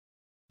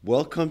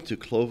Welcome to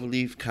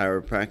Cloverleaf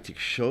Chiropractic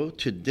Show.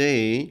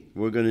 Today,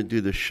 we're going to do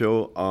the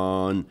show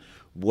on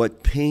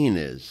what pain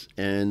is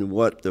and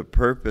what the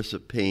purpose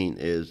of pain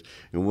is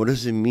and what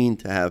does it mean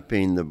to have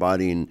pain in the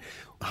body and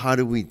how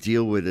do we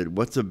deal with it?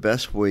 What's the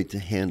best way to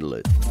handle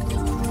it?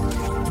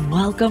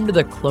 Welcome to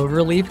the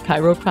Cloverleaf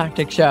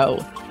Chiropractic Show,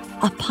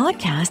 a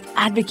podcast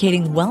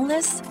advocating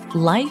wellness,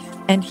 life,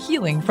 and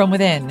healing from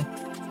within.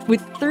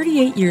 With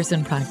 38 years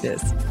in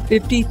practice,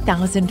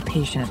 50,000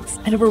 patients,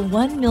 and over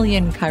 1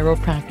 million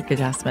chiropractic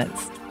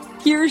adjustments,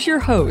 here's your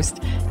host,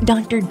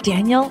 Dr.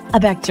 Daniel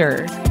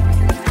Abeckjerr.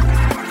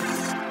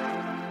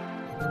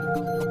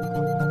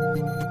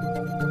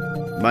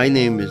 My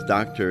name is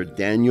Dr.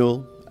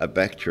 Daniel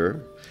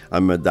Abeckjerr.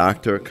 I'm a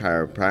doctor of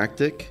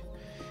chiropractic.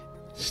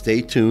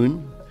 Stay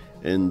tuned,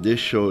 and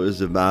this show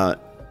is about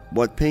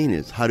what pain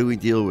is. How do we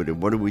deal with it?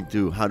 What do we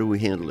do? How do we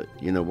handle it?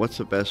 What's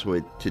the best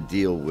way to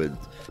deal with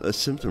a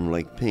symptom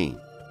like pain?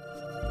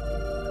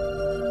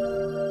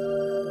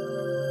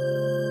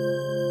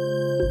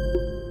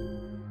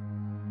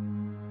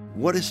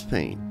 What is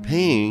pain?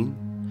 Pain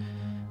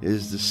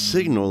is the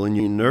signal in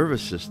your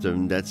nervous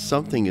system that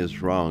something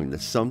is wrong,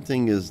 that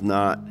something is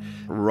not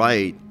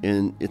right,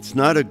 and it's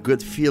not a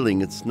good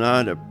feeling, it's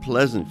not a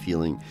pleasant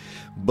feeling,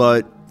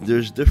 but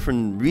there's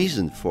different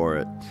reasons for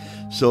it.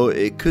 So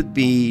it could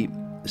be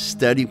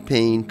steady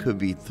pain, could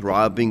be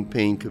throbbing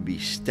pain, could be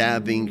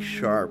stabbing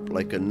sharp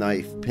like a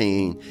knife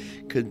pain,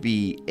 could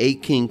be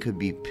aching, could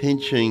be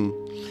pinching,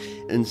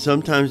 and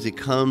sometimes it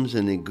comes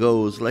and it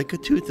goes like a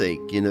toothache.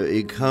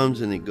 It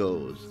comes and it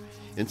goes.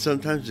 And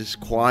sometimes it's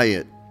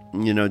quiet,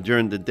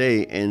 during the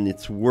day, and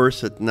it's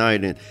worse at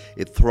night, and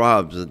it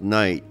throbs at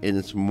night, and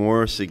it's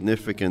more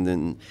significant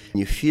and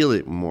you feel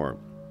it more.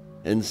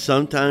 And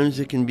sometimes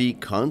it can be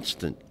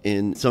constant,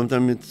 and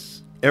sometimes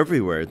it's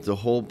everywhere. It's the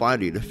whole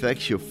body. It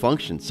affects your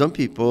function. Some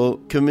people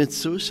commit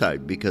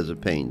suicide because of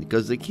pain,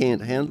 because they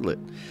can't handle it.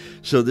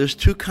 So there's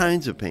two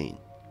kinds of pain.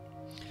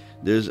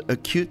 There's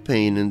acute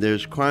pain and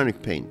there's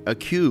chronic pain.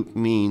 Acute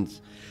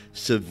means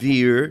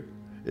severe,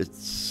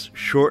 it's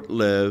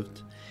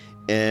short-lived,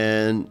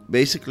 and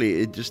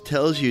basically it just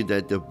tells you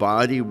that the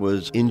body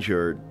was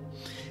injured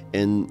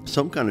and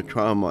some kind of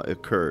trauma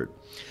occurred.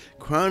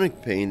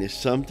 Chronic pain is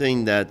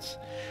something that's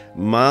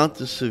mild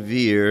to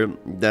severe,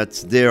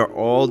 that's there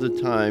all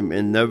the time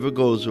and never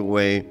goes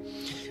away,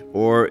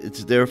 or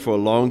it's there for a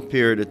long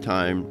period of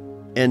time,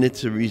 and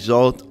it's a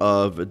result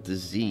of a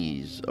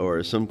disease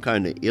or some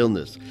kind of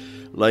illness.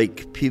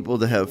 Like people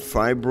that have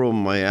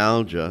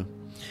fibromyalgia,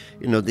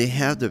 they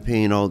have the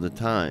pain all the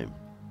time,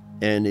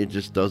 and it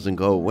just doesn't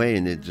go away,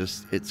 and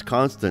it's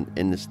constant,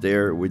 and it's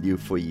there with you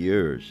for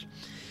years.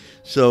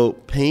 So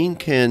pain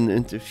can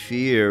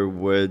interfere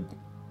with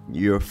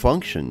your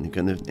function. It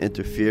can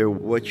interfere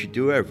with what you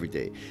do every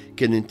day. It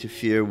can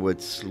interfere with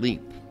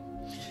sleep.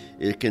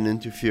 It can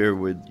interfere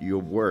with your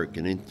work.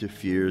 It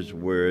interferes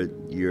with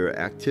your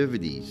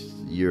activities,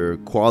 your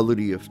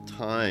quality of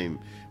time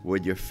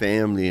with your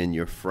family and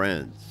your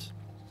friends.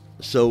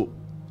 So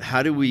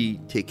how do we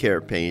take care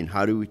of pain?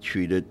 How do we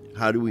treat it?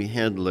 How do we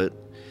handle it?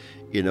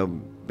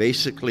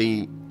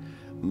 Basically,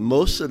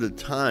 most of the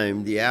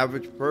time, the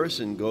average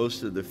person goes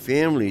to the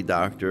family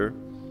doctor,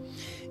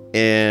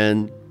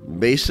 and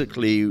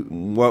basically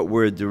what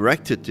we're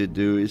directed to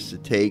do is to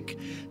take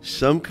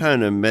some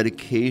kind of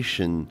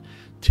medication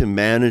to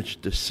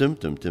manage the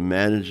symptom, to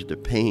manage the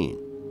pain.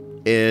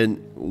 And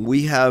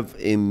we have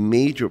a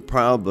major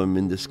problem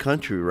in this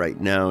country right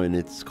now, and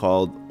it's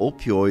called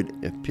opioid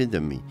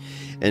epidemic.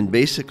 And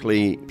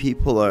basically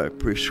people are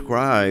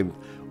prescribed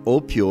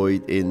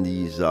opioid in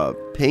these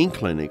pain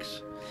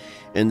clinics,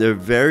 and they're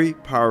very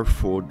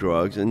powerful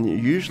drugs, and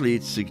usually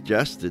it's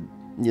suggested,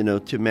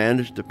 to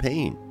manage the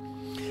pain.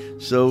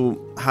 So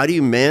how do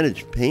you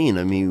manage pain?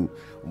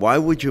 Why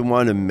would you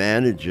want to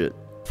manage it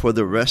for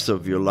the rest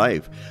of your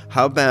life?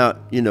 How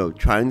about,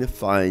 trying to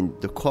find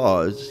the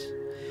cause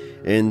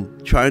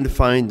and trying to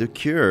find the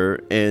cure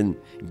and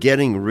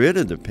getting rid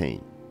of the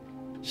pain?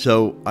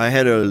 So I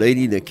had a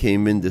lady that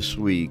came in this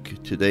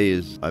week. Today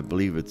is, I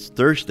believe it's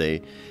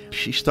Thursday.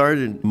 She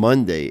started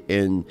Monday,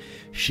 and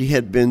she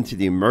had been to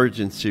the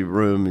emergency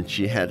room, and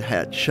she had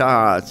had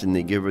shots, and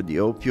they gave her the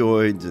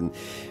opioids, and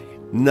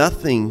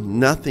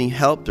nothing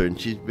helped her. And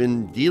she's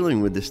been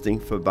dealing with this thing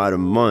for about a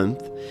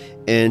month,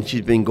 and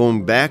she's been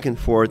going back and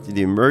forth to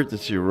the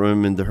emergency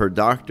room and to her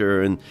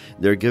doctor, and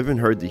they're giving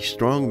her these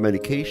strong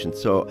medications.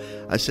 So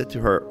I said to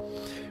her,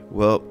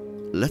 well,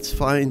 let's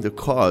find the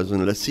cause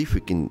and let's see if we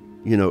can,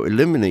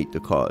 eliminate the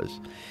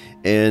cause.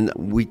 And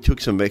we took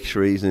some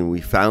x-rays and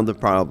we found the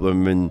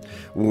problem, and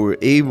we were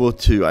able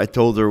to, I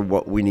told her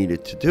what we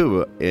needed to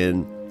do.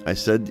 And I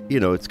said,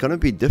 it's going to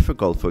be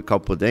difficult for a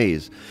couple of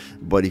days,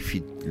 but if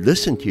you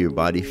listen to your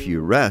body, if you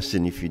rest,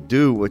 and if you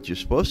do what you're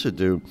supposed to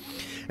do,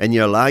 and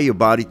you allow your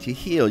body to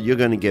heal, you're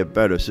going to get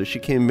better. So she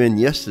came in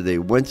yesterday,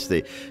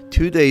 Wednesday.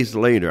 2 days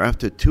later,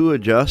 after 2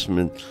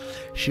 adjustments,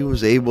 she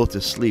was able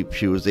to sleep.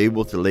 She was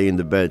able to lay in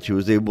the bed. She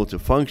was able to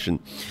function.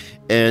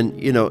 And,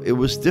 it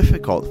was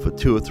difficult for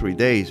 2 or 3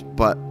 days,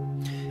 but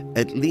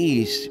at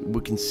least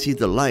we can see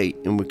the light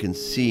and we can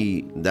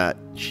see that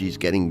she's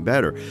getting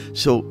better.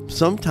 So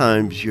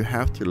sometimes you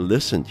have to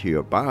listen to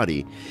your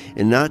body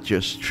and not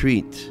just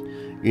treat,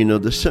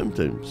 the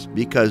symptoms,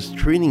 because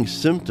treating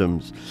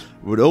symptoms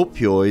with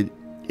opioid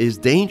is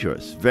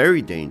dangerous,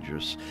 very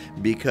dangerous,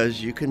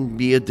 because you can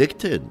be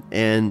addicted.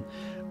 And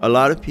a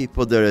lot of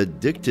people that are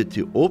addicted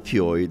to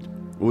opioid,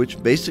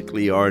 which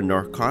basically are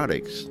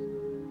narcotics,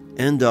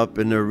 end up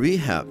in a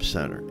rehab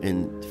center.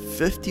 And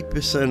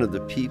 50% of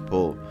the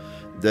people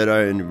that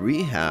are in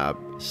rehab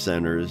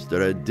centers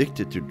that are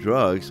addicted to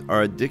drugs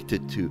are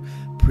addicted to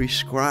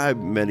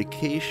prescribed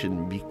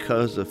medication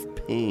because of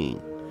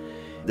pain.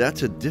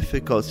 That's a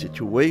difficult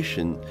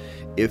situation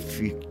if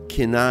you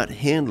cannot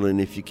handle it,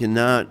 if you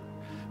cannot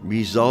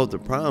resolve the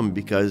problem,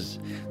 because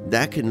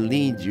that can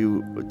lead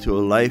you to a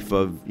life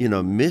of,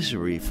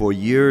 misery for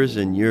years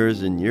and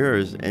years and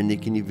years, and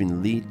it can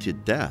even lead to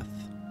death.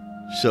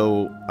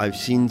 So I've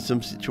seen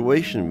some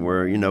situation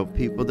where,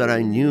 people that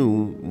I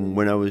knew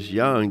when I was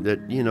young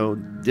that,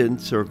 didn't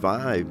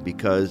survive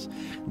because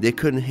they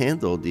couldn't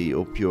handle the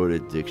opioid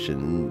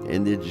addiction,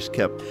 and they just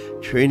kept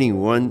trading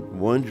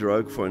one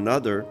drug for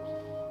another,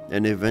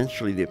 and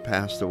eventually they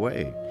passed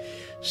away.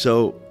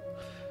 So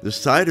the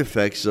side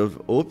effects of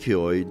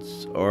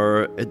opioids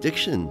are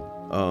addiction,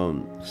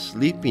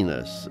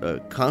 sleepiness,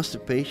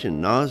 constipation,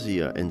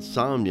 nausea,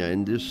 insomnia,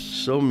 and there's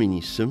so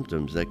many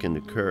symptoms that can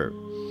occur.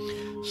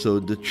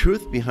 So the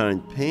truth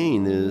behind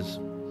pain is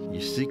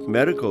you seek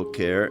medical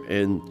care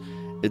and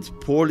it's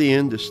poorly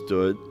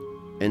understood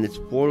and it's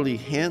poorly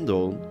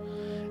handled,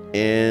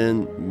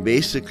 and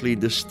basically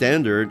the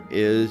standard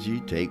is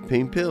you take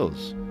pain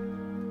pills.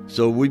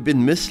 So we've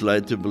been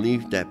misled to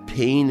believe that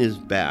pain is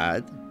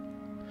bad,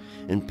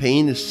 and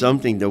pain is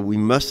something that we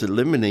must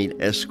eliminate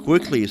as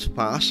quickly as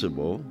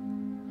possible.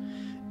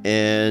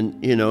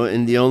 And,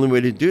 and the only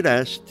way to do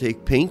that is to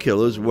take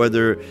painkillers,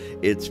 whether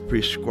it's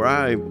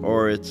prescribed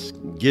or it's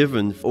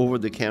given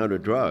over-the-counter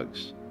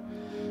drugs.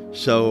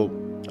 So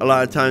a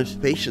lot of times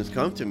patients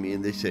come to me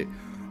and they say,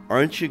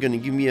 aren't you going to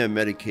give me a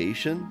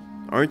medication?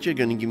 Aren't you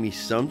going to give me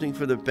something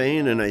for the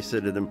pain? And I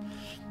said to them,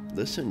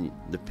 listen,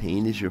 the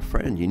pain is your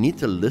friend. You need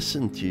to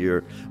listen to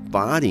your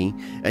body,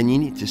 and you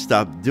need to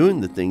stop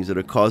doing the things that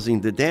are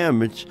causing the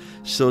damage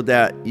so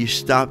that you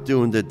stop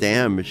doing the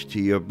damage to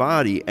your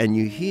body and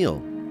you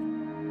heal.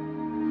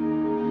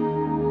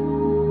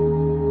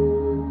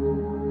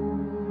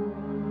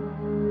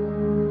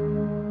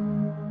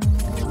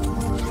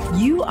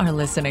 You are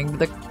listening to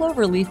the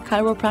Cloverleaf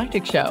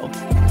Chiropractic Show.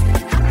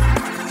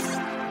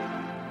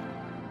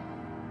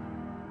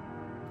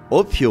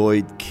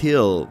 Opioid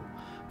kill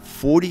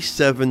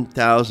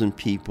 47,000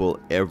 people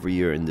every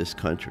year in this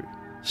country.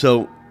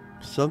 So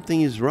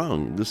something is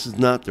wrong. This is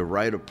not the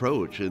right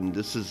approach, and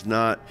this is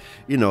not,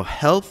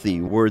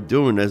 healthy we're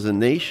doing as a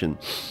nation.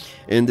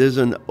 And there's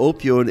an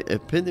opioid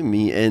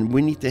epidemic, and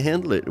we need to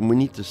handle it, and we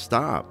need to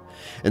stop.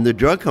 And the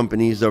drug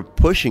companies are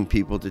pushing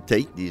people to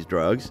take these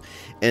drugs,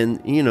 and,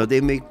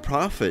 they make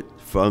profit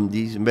from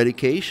these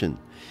medications.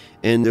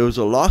 And there was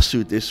a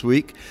lawsuit this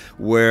week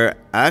where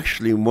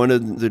actually one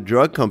of the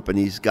drug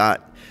companies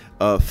got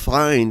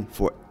fined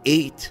for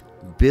 $8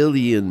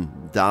 billion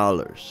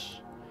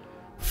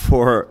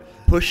for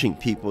pushing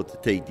people to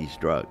take these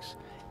drugs.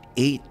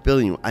 $8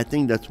 billion. I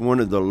think that's one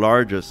of the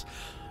largest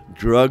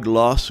drug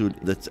lawsuit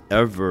that's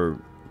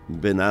ever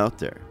been out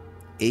there.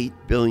 $8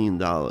 billion.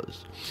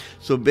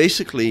 So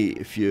basically,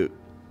 if your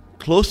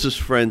closest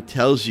friend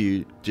tells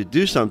you to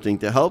do something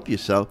to help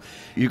yourself,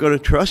 you're going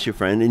to trust your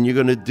friend and you're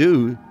going to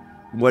do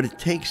what it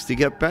takes to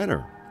get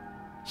better.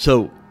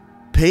 So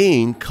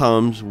pain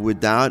comes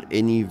without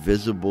any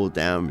visible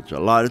damage. A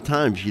lot of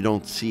times you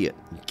don't see it.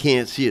 You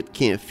can't see it,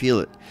 can't feel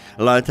it.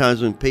 A lot of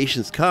times when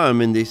patients come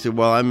and they say,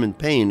 well, I'm in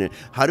pain,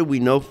 how do we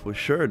know for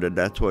sure that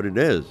that's what it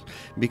is?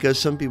 Because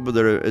some people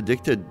that are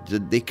addicted,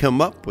 they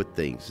come up with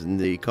things, and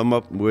they come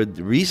up with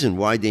the reason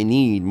why they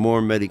need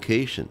more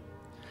medication.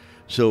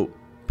 So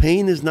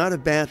pain is not a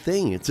bad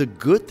thing. It's a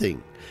good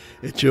thing.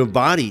 It's your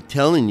body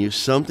telling you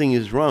something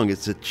is wrong.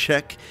 It's a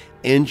check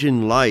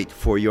engine light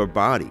for your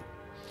body.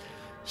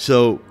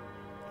 So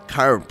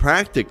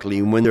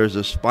chiropractically, when there's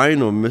a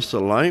spinal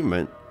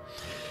misalignment,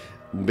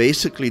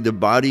 basically the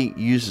body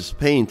uses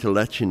pain to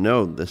let you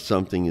know that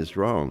something is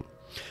wrong.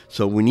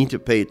 So we need to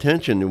pay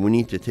attention, and we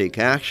need to take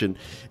action,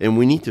 and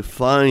we need to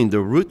find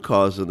the root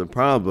cause of the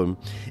problem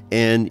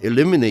and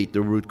eliminate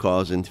the root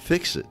cause and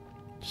fix it.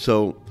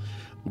 So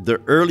the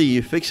earlier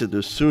you fix it,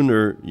 the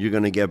sooner you're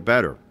going to get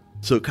better.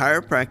 So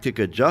chiropractic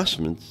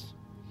adjustments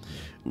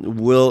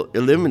will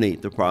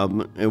eliminate the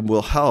problem and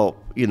will help,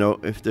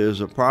 if there's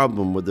a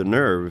problem with the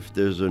nerve, if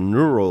there's a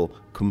neural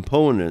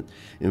component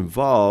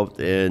involved,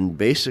 and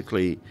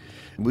basically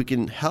we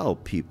can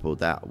help people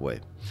that way.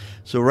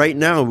 So right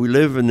now we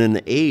live in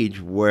an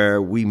age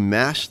where we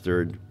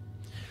mastered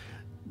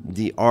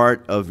the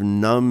art of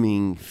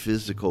numbing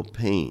physical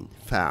pain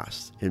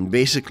fast. And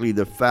basically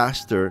the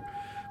faster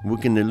we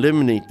can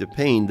eliminate the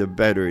pain, the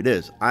better it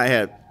is. I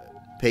have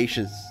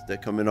patients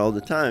that come in all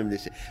the time. They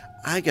say,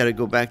 I got to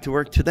go back to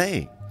work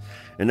today.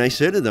 And I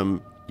say to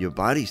them, your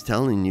body's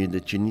telling you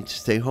that you need to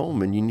stay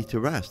home and you need to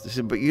rest. They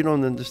said, but you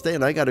don't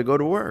understand. I got to go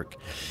to work.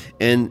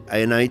 And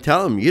I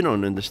tell them, you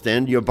don't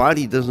understand. Your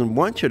body doesn't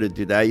want you to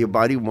do that. Your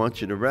body wants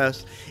you to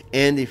rest.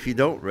 And if you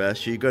don't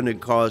rest, you're going to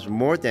cause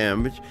more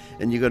damage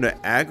and you're going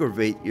to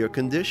aggravate your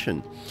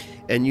condition.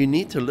 And you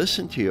need to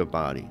listen to your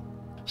body.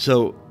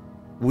 So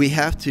we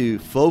have to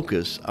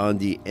focus on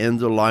the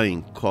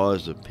underlying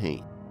cause of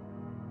pain.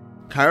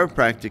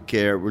 Chiropractic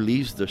care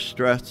relieves the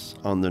stress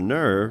on the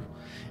nerve,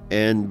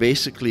 and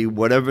basically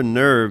whatever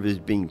nerve is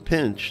being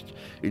pinched,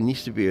 it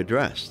needs to be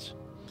addressed.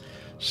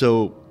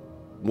 So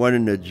what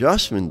an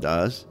adjustment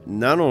does,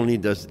 not only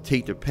does it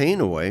take the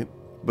pain away,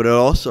 but it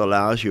also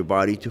allows your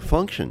body to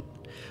function.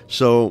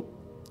 So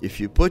if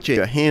you put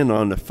your hand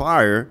on the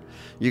fire,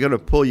 you're going to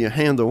pull your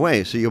hand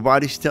away. So your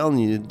body's telling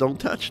you, don't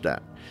touch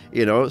that.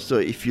 So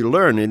if you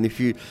learn, and if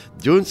you're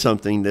doing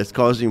something that's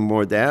causing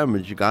more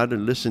damage, you got to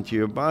listen to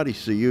your body.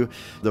 So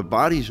the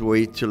body's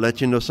way to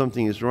let you know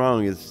something is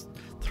wrong is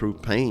through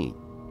pain.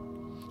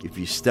 If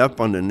you step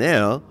on the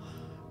nail,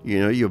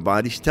 your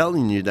body's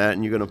telling you that,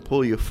 and you're going to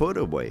pull your foot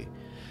away.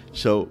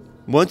 So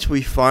once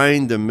we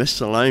find the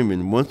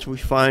misalignment, once we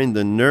find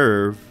the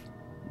nerve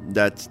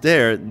that's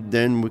there,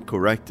 then we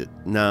correct it.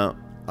 Now,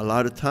 a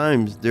lot of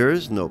times there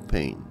is no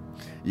pain.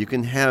 You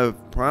can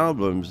have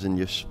problems in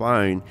your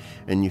spine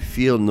and you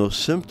feel no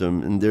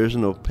symptom and there's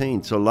no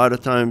pain. So a lot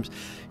of times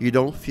you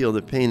don't feel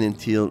the pain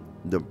until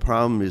the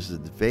problem is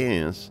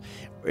advanced,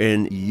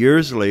 and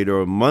years later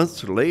or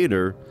months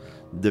later,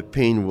 the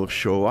pain will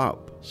show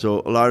up.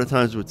 So a lot of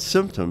times with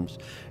symptoms,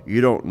 you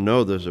don't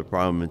know there's a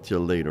problem until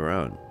later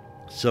on.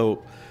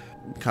 So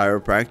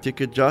chiropractic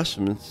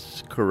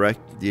adjustments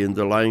correct the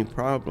underlying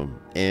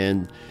problem.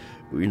 And,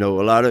 a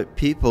lot of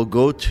people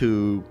go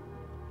to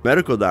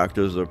medical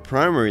doctors or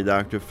primary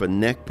doctor for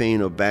neck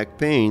pain or back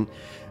pain.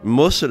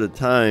 Most of the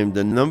time,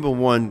 the number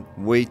one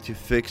way to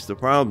fix the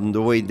problem,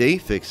 the way they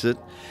fix it,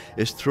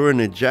 is through an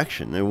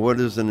injection. And what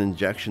does an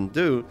injection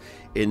do?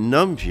 It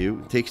numbs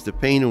you, takes the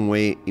pain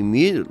away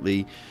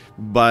immediately,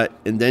 and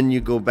then you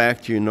go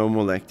back to your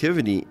normal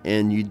activity,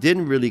 and you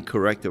didn't really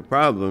correct the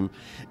problem,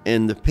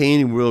 and the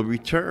pain will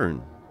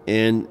return.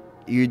 And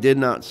you did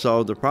not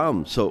solve the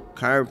problem. So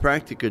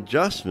chiropractic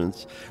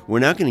adjustments, we're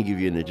not going to give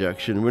you an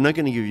injection. We're not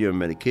going to give you a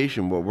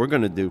medication. What we're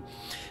going to do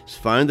is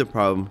find the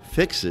problem,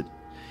 fix it,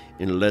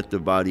 and let the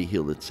body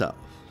heal itself.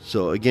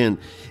 So again,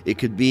 it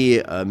could be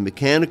a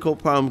mechanical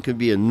problem, could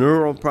be a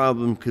neural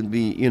problem, could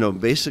be,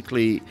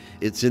 basically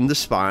it's in the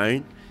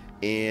spine.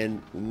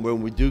 And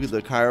when we do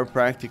the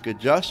chiropractic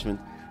adjustment,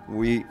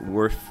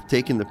 we're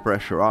taking the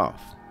pressure off.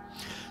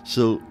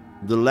 So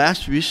the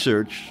last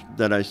research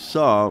that I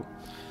saw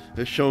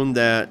has shown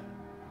that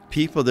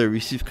people that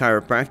receive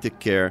chiropractic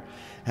care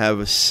have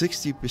a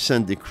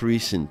 60%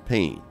 decrease in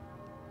pain,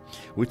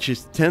 which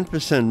is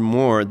 10%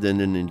 more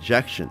than an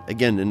injection.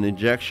 Again, an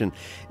injection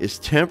is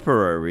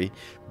temporary,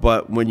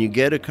 but when you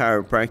get a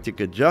chiropractic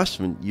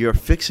adjustment, you're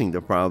fixing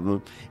the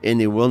problem,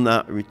 and it will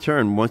not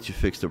return once you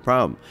fix the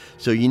problem.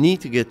 So you need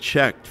to get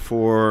checked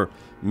for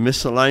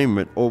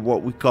misalignment, or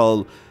what we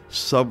call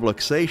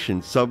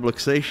subluxation.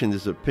 Subluxation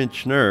is a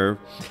pinched nerve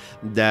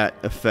that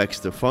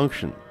affects the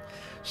function.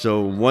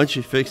 So once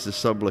you fix the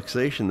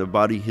subluxation, the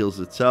body heals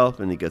itself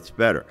and it gets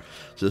better.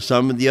 So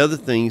some of the other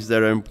things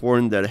that are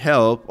important that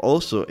help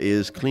also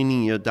is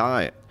cleaning your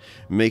diet,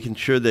 making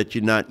sure that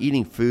you're not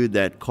eating food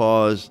that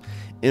cause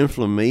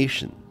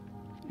inflammation,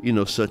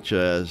 such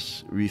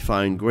as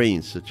refined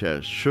grains, such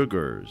as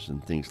sugars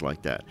and things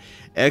like that.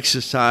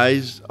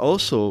 Exercise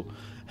also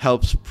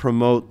helps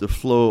promote the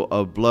flow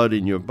of blood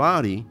in your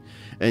body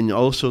and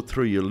also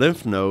through your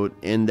lymph node,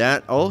 and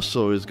that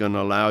also is going to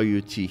allow you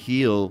to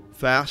heal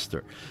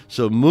faster.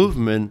 So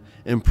movement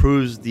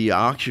improves the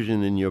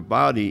oxygen in your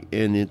body,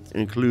 and it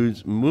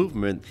includes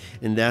movement,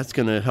 and that's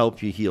going to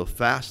help you heal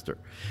faster.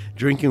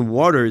 Drinking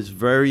water is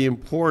very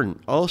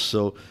important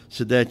also,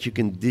 so that you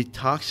can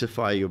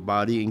detoxify your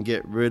body and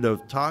get rid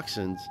of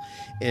toxins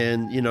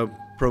and,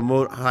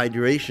 promote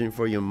hydration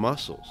for your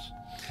muscles.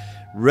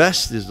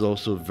 Rest is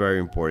also very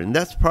important.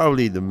 That's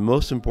probably the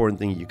most important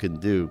thing you can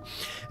do,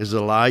 is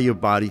allow your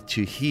body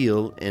to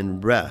heal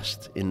and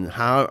rest. And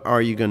how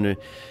are you going to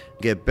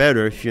get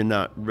better if you're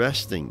not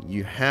resting?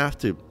 You have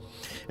to,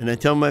 and I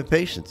tell my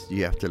patients,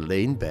 you have to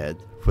lay in bed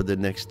for the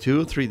next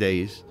 2 or 3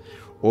 days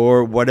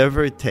or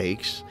whatever it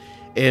takes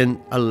and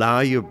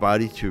allow your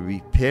body to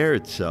repair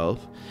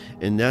itself.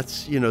 And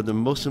that's, the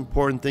most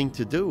important thing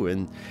to do.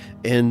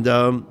 And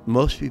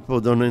most people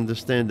don't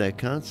understand that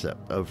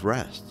concept of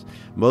rest.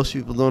 Most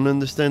people don't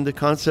understand the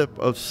concept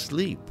of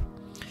sleep.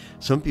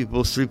 Some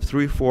people sleep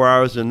 3-4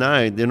 hours a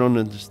night. They don't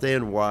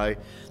understand why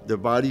their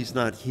body's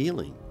not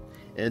healing.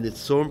 And it's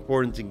so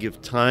important to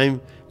give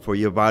time for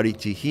your body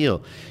to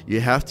heal. You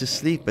have to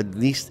sleep at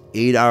least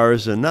 8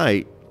 hours a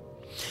night.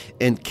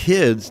 And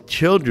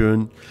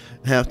children,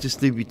 have to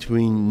sleep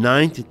between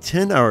 9 to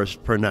 10 hours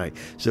per night.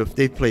 So if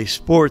they play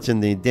sports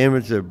and they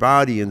damage their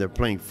body and they're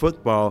playing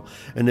football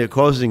and they're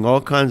causing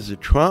all kinds of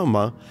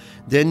trauma,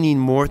 they need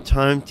more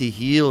time to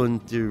heal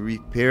and to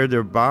repair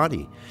their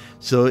body.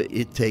 So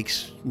it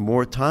takes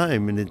more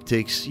time, and it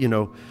takes,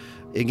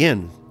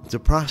 again, it's a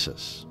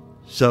process.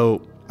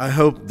 So I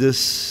hope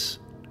this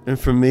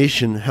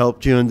information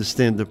helped you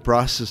understand the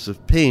process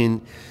of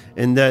pain,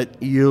 and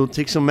that you'll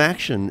take some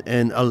action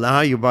and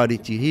allow your body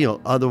to heal.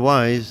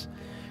 Otherwise,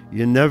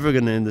 you're never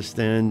going to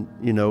understand,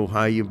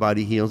 how your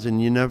body heals,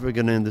 and you're never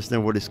going to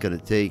understand what it's going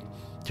to take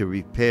to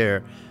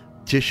repair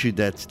tissue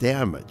that's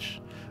damaged,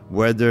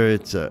 whether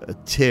it's a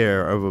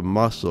tear of a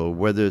muscle,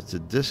 whether it's a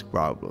disc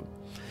problem.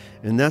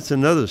 And that's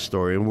another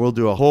story, and we'll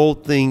do a whole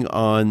thing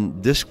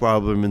on disc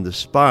problem in the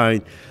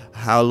spine,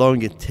 how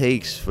long it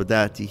takes for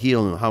that to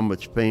heal and how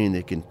much pain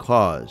it can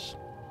cause.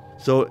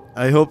 So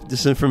I hope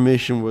this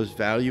information was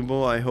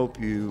valuable. I hope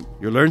you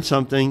learned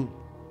something.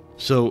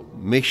 So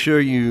make sure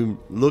you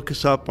look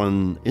us up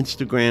on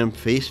Instagram,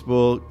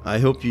 Facebook. I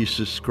hope you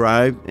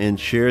subscribe and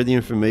share the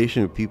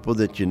information with people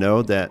that you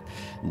know that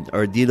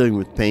are dealing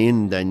with pain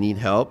and that need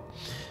help.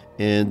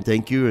 And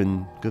thank you,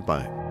 and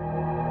goodbye.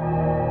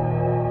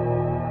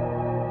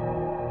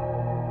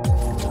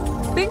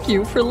 Thank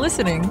you for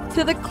listening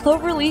to the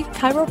Cloverleaf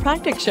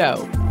Chiropractic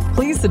Show.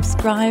 Please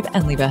subscribe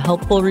and leave a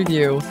helpful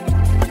review.